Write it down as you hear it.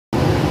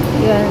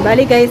Yan,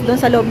 bali guys, doon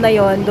sa loob na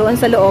yon, doon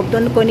sa loob,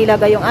 doon ko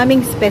nilagay yung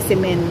aming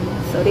specimen.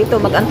 So dito,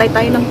 mag-antay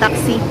tayo ng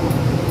taxi.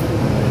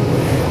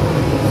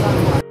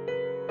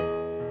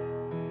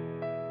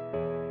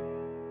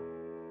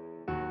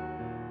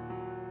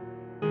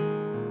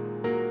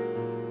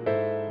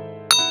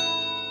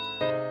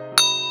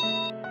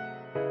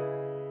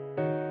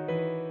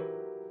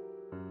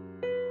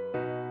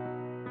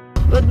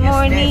 Good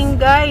morning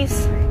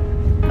guys.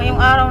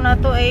 Ngayong araw na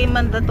to ay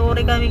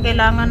mandatory kami,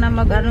 kailangan na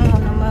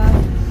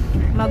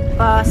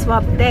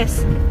magpa-swab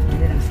test.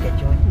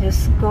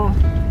 Diyos ko,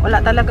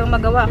 wala talagang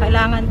magawa.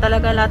 Kailangan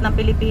talaga lahat ng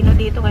Pilipino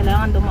dito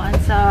kailangan dumaan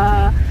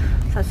sa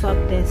swab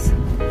test.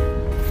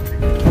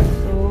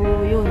 So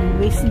yun,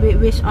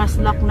 wish us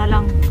luck na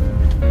lang.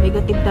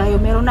 Negative tayo.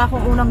 Meron na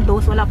akong unang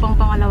dose, wala pang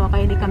pangalawa,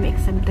 kaya hindi kami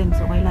exempted.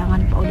 So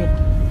kailangan pa ulit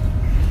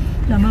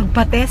na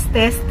magpa-test,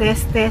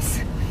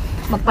 test.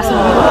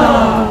 Magpasubok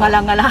ng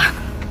ngala-ngala.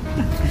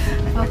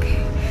 Okay.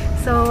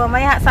 So,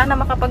 mamaya sana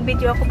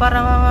makapag-video ako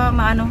para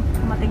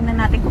matingnan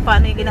natin kung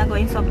paano yung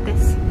ginagawa yung swab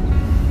test.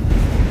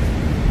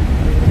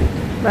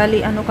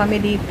 Bali,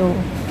 kami dito.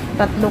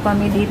 3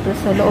 kami dito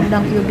sa loob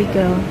ng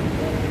cubicle.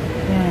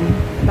 Yan.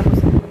 Tapos,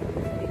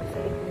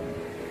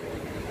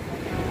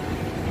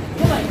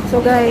 so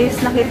guys,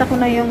 nakita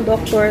ko na yung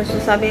doctor. So,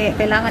 sabi,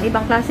 kailangan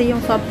ibang klase yung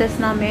swab test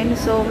namin.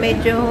 So,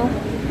 medyo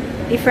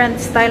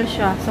different style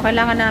siya. So,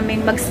 kailangan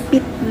namin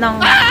mag-spit ng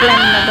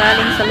phlegm na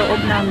galing sa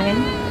loob namin.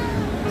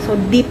 So,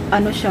 deep,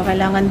 siya.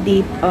 Kailangan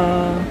deep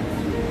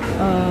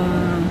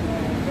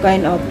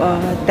kind of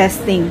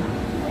testing.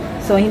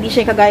 So, hindi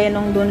siya kagaya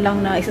nung doon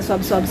lang na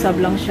isa-swab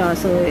lang siya.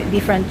 So,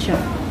 different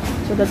siya.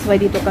 So, that's why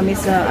dito kami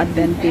sa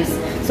Adventist.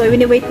 So,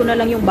 wini-wait ko na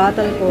lang yung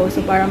bottle ko.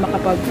 So, para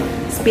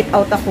makapag-spit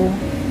out ako.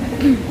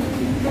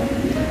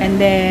 And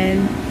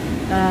then,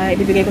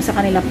 ibibigay ko sa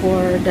kanila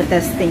for the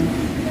testing.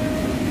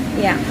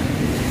 Yeah.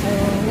 So,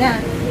 yeah.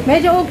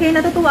 Medyo okay.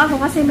 Natutuwa ako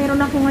kasi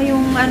meron ako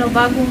ngayong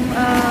bagong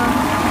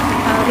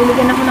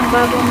binigyan ako ng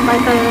bagong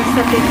vital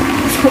static.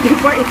 So,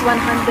 before it's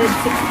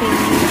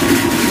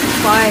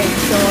 165.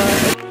 So,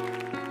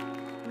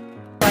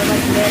 I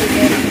was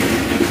very a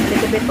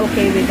little bit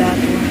okay with that.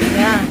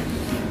 Yeah.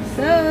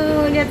 So,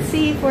 let's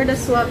see for the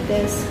swab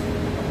test.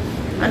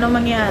 Ano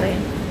mangyari?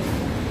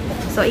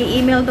 So,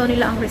 i-email daw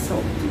nila ang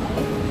result.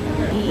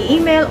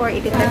 Email or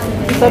i-text.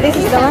 So this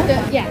is the one?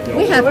 Yeah,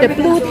 we have the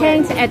blue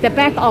tanks at the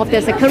back of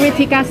the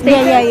security gas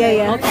station.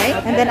 Yeah. Okay.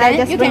 And then I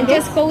just you can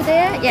just go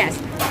there. Yes.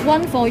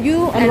 One for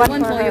you and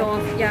one for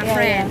your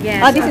friend.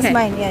 Yes. Oh, this is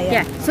mine.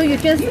 Yeah. So you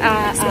just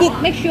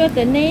make sure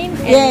the name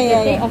and the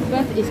date of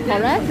birth is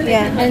correct.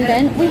 Yeah. And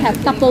then we have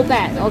double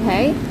bed.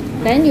 Okay.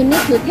 Then you need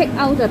to take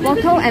out the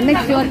bottle and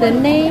make sure the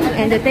name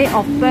and the date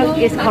of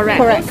birth is correct.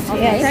 Correct.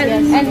 Okay.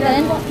 Yes. And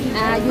then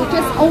you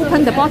just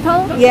open the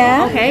bottle.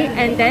 Yeah. Okay.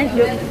 And then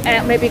you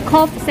maybe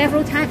cough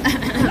several times.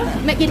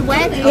 Make it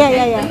wet.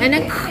 Okay? Yeah. And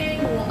then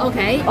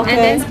okay. And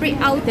then spray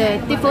out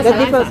the different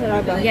saliva.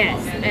 Yes.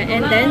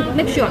 And then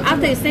make sure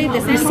after you save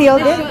the sample,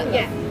 sealed it? sure,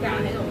 yeah.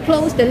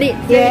 Close the lid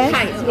very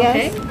tight,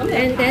 okay?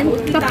 And then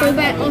double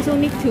bag also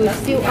need to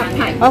seal up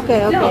tight.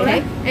 Okay.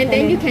 And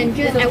then you can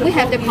just, and we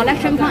have the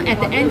collection point at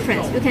the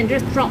entrance. You can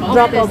just drop off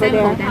the over sample.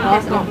 there. Then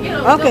that's all.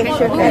 Okay,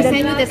 sure. We will send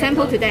you the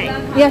sample today.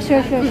 Yeah, sure.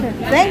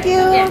 Thank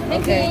you.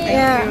 Thank you.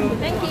 Yeah.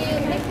 Thank you.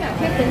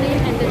 Check the name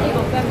and the date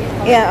of birth.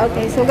 Yeah,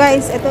 okay. So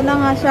guys, ito na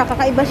nga siya.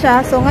 Kakaiba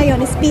siya. So ngayon,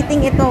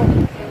 spitting ito.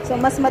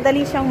 So mas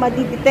madali siyang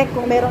madidetect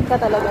kung meron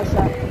ka talaga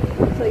siya.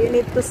 So you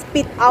need to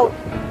spit out.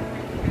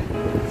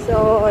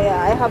 So yeah,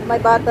 I have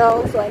my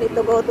bottle. So I need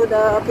to go to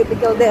the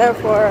cubicle there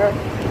for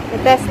the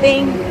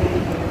testing.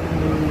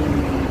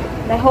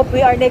 And I hope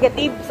we are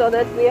negative so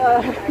that we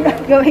are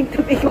not going to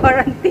be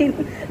quarantined.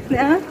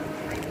 Yeah?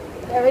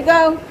 There we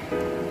go.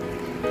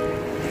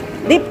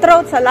 Deep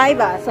throat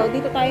saliva. So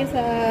dito tayo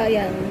sa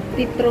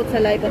deep throat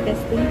saliva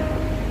testing.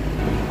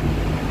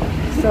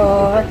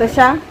 So ito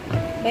siya.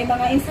 May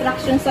mga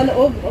instructions sa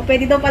loob. O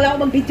pwede daw pala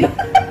ako mag-video.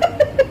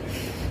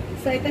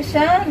 So ito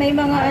siya, may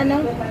mga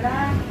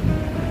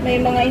may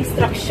mga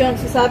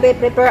instructions. So sabi,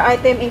 prepare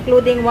item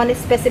including 1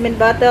 specimen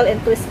bottle and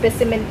 2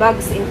 specimen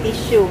bags in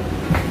tissue.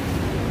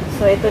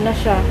 So ito na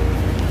siya.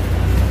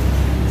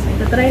 So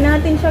ito try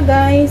natin siya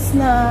guys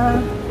na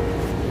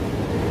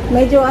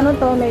medyo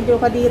medyo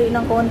kadiri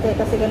ng konti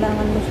kasi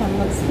kailangan mo siyang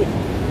mag-spit.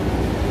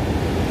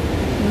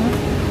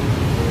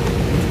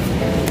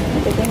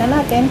 Ito tingnan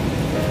natin.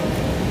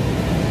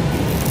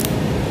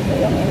 So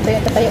yung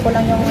tatayo ko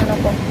lang yung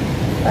ko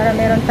para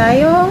meron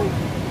tayong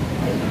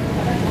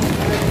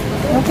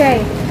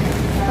okay.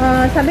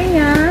 Sabi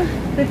niya,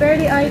 prepare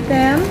the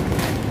item.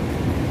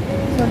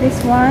 So this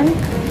one.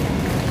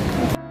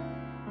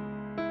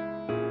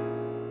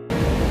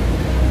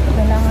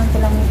 Kailangan ko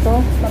lang ito.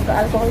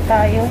 Magka-alcohol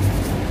tayo.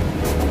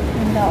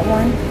 And that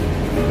one.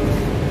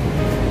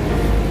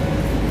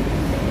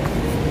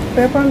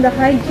 Perform the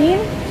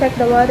hygiene. Check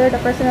the whether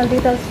the personal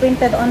details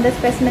printed on the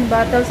specimen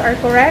bottles are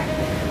correct.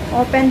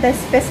 Open the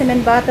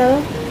specimen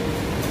bottle.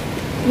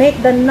 Make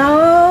the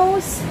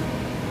nose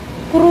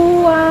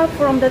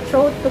from the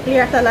throat to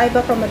clear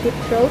saliva from a deep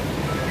throat.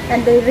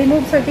 And they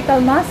remove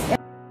surgical mask.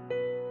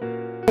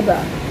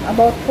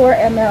 About 4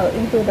 ml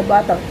into the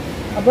bottle.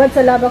 Avoid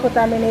saliva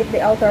contaminate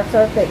the outer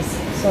surface.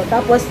 So,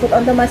 tapos put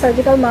on the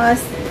surgical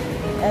mask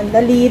and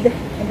the lid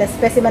and the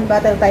specimen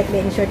bottle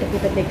tightly. Ensure to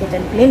keep it liquid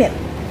and clean it.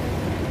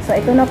 So,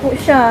 ito na po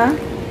siya.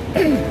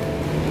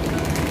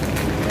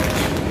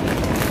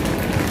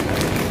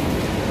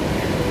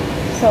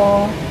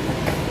 So,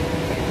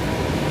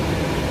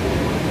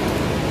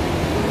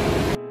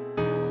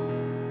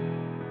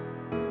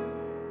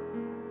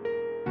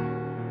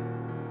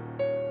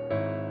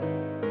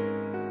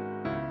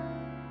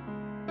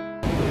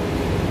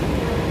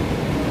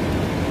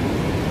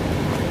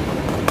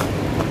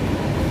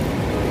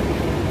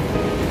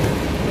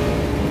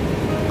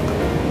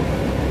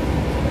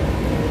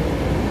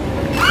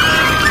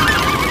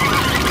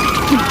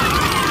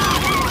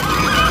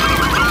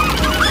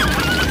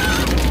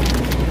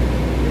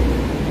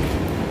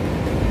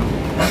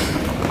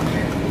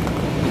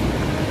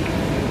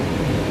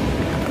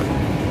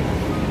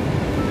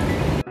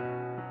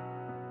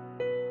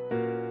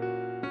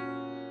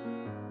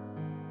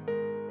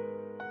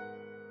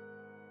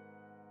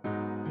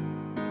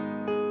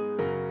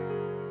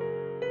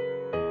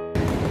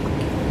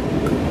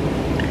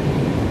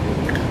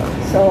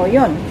 So,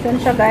 yun. Yun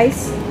siya,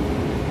 guys.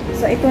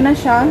 So, ito na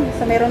siya.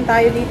 So, meron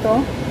tayo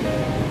dito.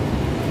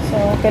 So,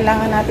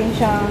 kailangan natin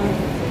siyang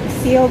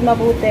sealed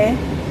mabuti.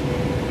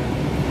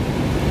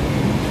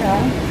 Siya.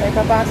 So,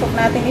 ipapasok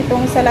natin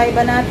itong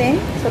saliva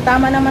natin. So,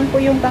 tama naman po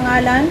yung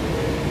pangalan.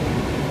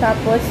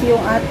 Tapos,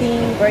 yung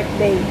ating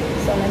birthday.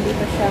 So,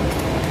 nandito siya.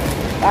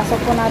 Pasok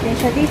po natin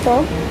siya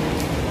dito.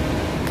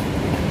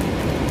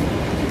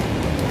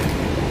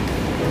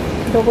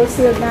 Double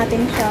sealed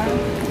natin siya.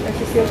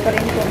 Kasi seal pa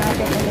rin po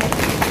natin ulit.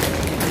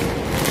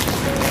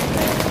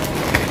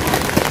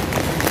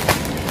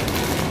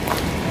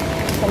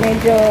 So,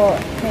 medyo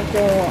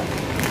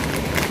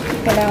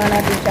kailangan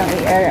natin siyang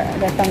i-air.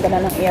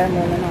 Tanggalan ng air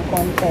muna ng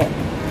konti.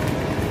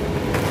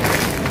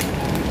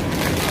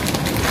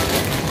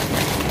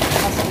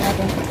 Pasok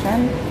natin po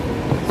dyan.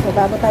 So,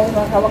 bago tayo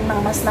maghawak ng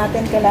mask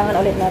natin, kailangan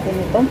ulit natin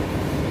ito.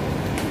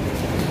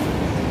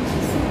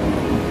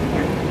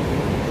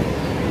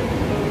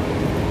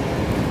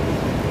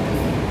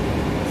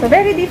 So,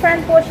 very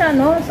different po siya,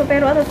 no? So,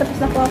 pero tapos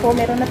na po ako.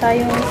 Meron na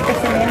tayong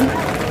specimen.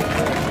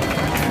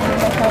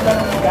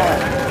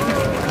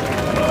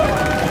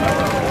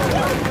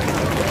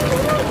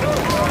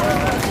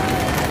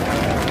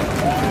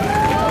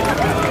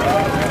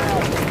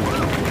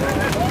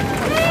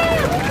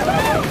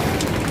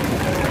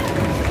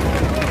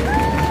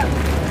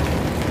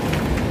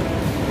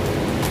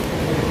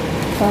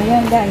 So,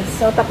 ayan guys.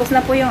 So, tapos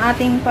na po yung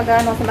ating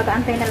pag-ano. So,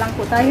 mag-aantay na lang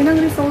po tayo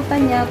ng resulta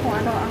niya kung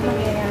ano ang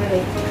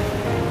mangyayari.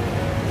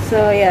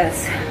 So,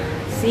 yes.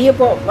 See you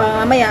po.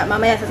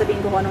 Mamaya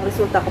sasabihin ko kung anong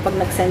resulta kapag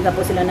nag-send na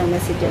po sila ng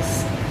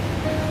messages.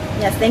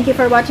 Yes, thank you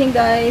for watching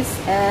guys.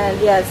 And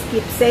yes,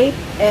 keep safe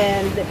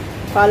and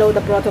follow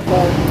the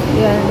protocol.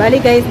 Yan. Bali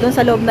guys, doon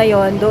sa loob na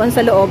yon, doon sa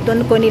loob,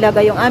 doon ko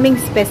nilagay yung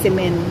aming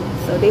specimen.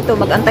 So, dito,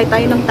 mag-antay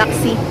tayo ng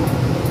taxi.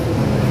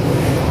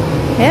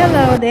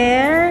 Hello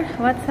there.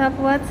 What's up?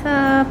 What's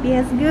up?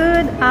 Yes,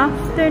 good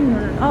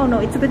afternoon. Oh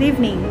no, it's good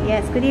evening.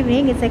 Yes, good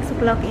evening. It's 6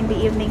 o'clock in the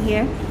evening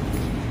here.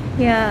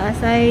 Yeah, as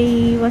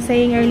I was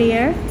saying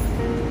earlier,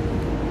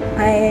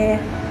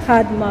 I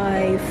had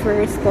my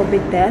first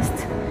COVID test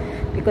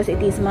because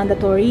it is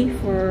mandatory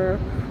for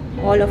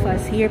all of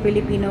us here,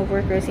 Filipino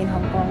workers in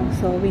Hong Kong.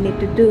 So we need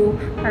to do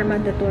our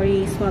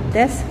mandatory swab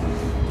test.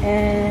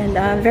 And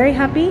I'm very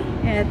happy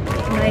that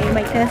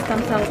my test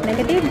comes out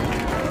negative.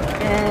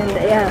 And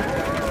yeah,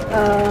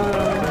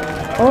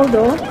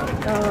 although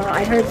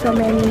I heard so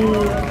many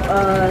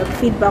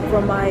feedback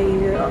from my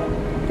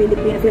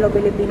Filipino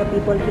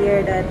people here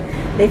that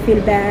they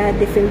feel bad,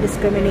 they feel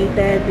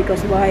discriminated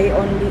because why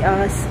only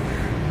us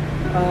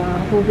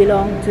who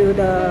belong to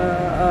the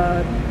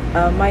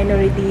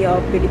minority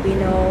of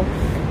Filipino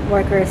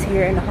workers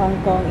here in Hong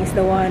Kong is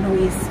the one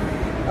who is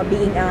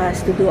being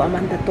asked to do a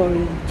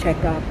mandatory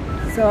checkup.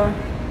 So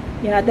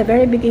yeah, at the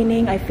very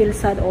beginning I feel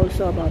sad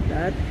also about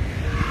that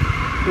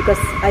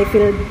because I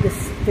feel this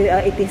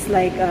it is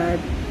like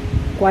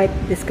quite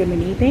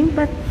discriminating,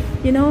 but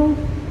you know,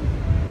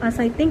 as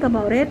I think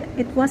about it,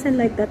 it wasn't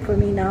like that for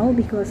me now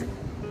because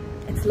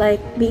it's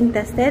like being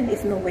tested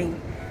is knowing.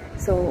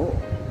 So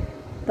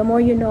the more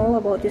you know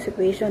about your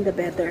situation, the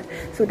better.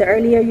 So the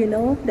earlier you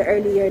know, the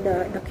earlier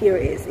the cure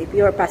is. If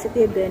you're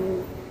positive,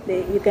 then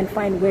you can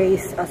find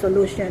ways, a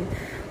solution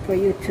for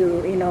you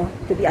to, you know,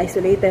 to be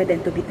isolated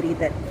and to be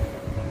treated.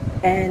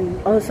 And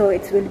also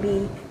it will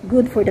be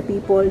good for the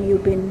people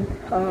you've been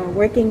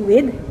working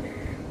with.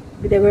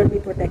 They will be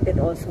protected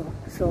also.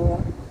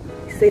 So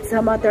it's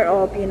a matter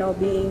of, you know,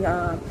 being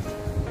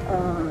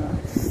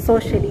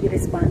socially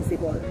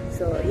responsible.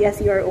 So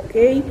yes, you are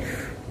okay,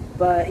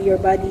 but your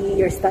body,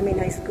 your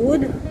stamina is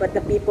good, but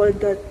the people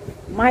that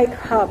might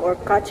have or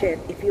catch it,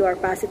 if you are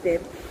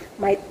positive,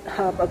 might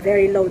have a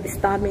very low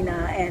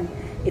stamina, and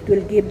it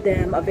will give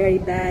them a very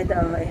bad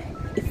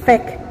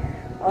effect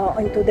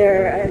into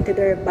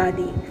their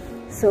body.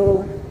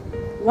 So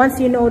once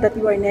you know that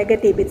you are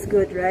negative, it's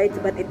good, right?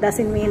 But it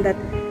doesn't mean that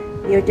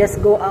you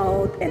just go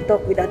out and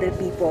talk with other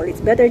people.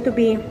 It's better to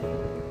be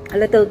a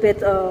little bit,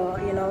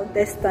 you know,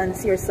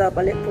 distance yourself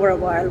for a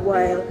while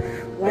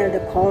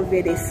the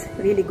COVID is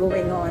really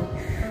going on.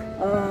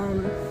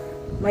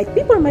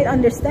 People might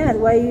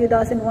understand why you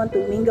doesn't want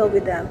to mingle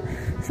with them.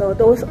 So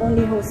those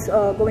only who's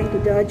going to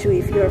judge you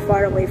if you're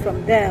far away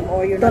from them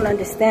or you don't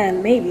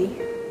understand, maybe.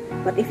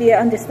 But if you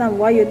understand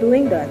why you're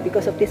doing that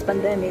because of this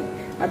pandemic,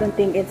 I don't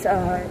think it's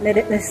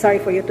necessary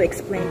for you to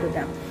explain to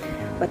them.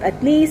 But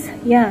at least,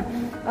 yeah,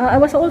 I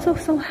was also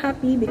so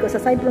happy because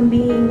aside from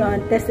being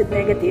tested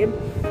negative,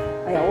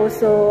 I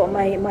also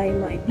my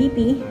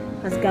BP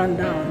has gone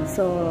down.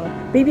 So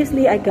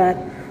previously I got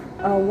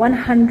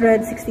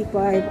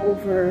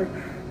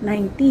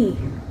 165/90,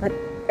 but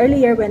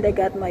earlier when I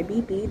got my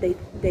BP, they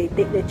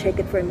check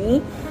it for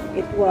me.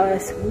 It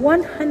was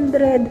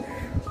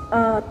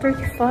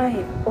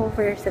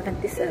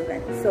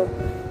 135/77. So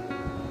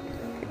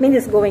it means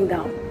it's going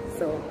down.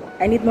 So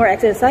I need more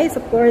exercise,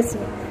 of course,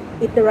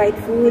 eat the right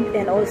food,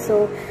 and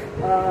also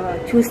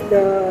choose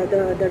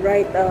the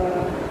right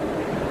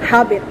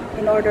habit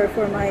in order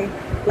for my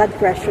blood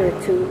pressure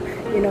to,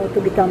 you know,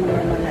 to become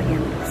normal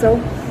again. So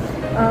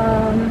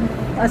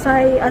as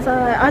I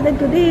added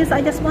to this,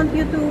 I just want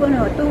you to, you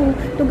know,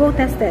 to go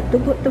tested,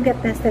 to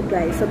get tested,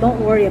 guys. So don't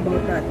worry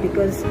about that,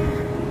 because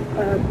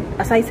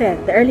as I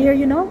said, the earlier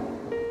you know,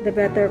 the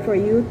better for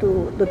you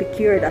to be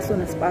cured as soon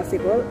as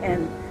possible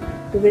and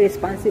to be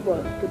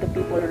responsible to the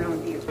people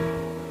around you.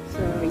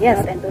 So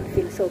yes, and don't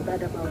feel so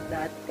bad about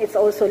that. It's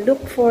also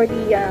look for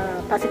the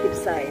positive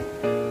side.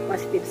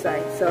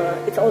 So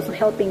it's also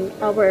helping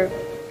our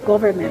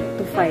government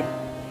to fight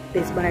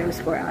this virus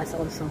for us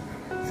also.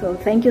 So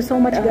thank you so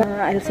much, guys.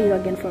 I'll see you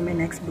again for my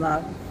next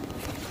vlog.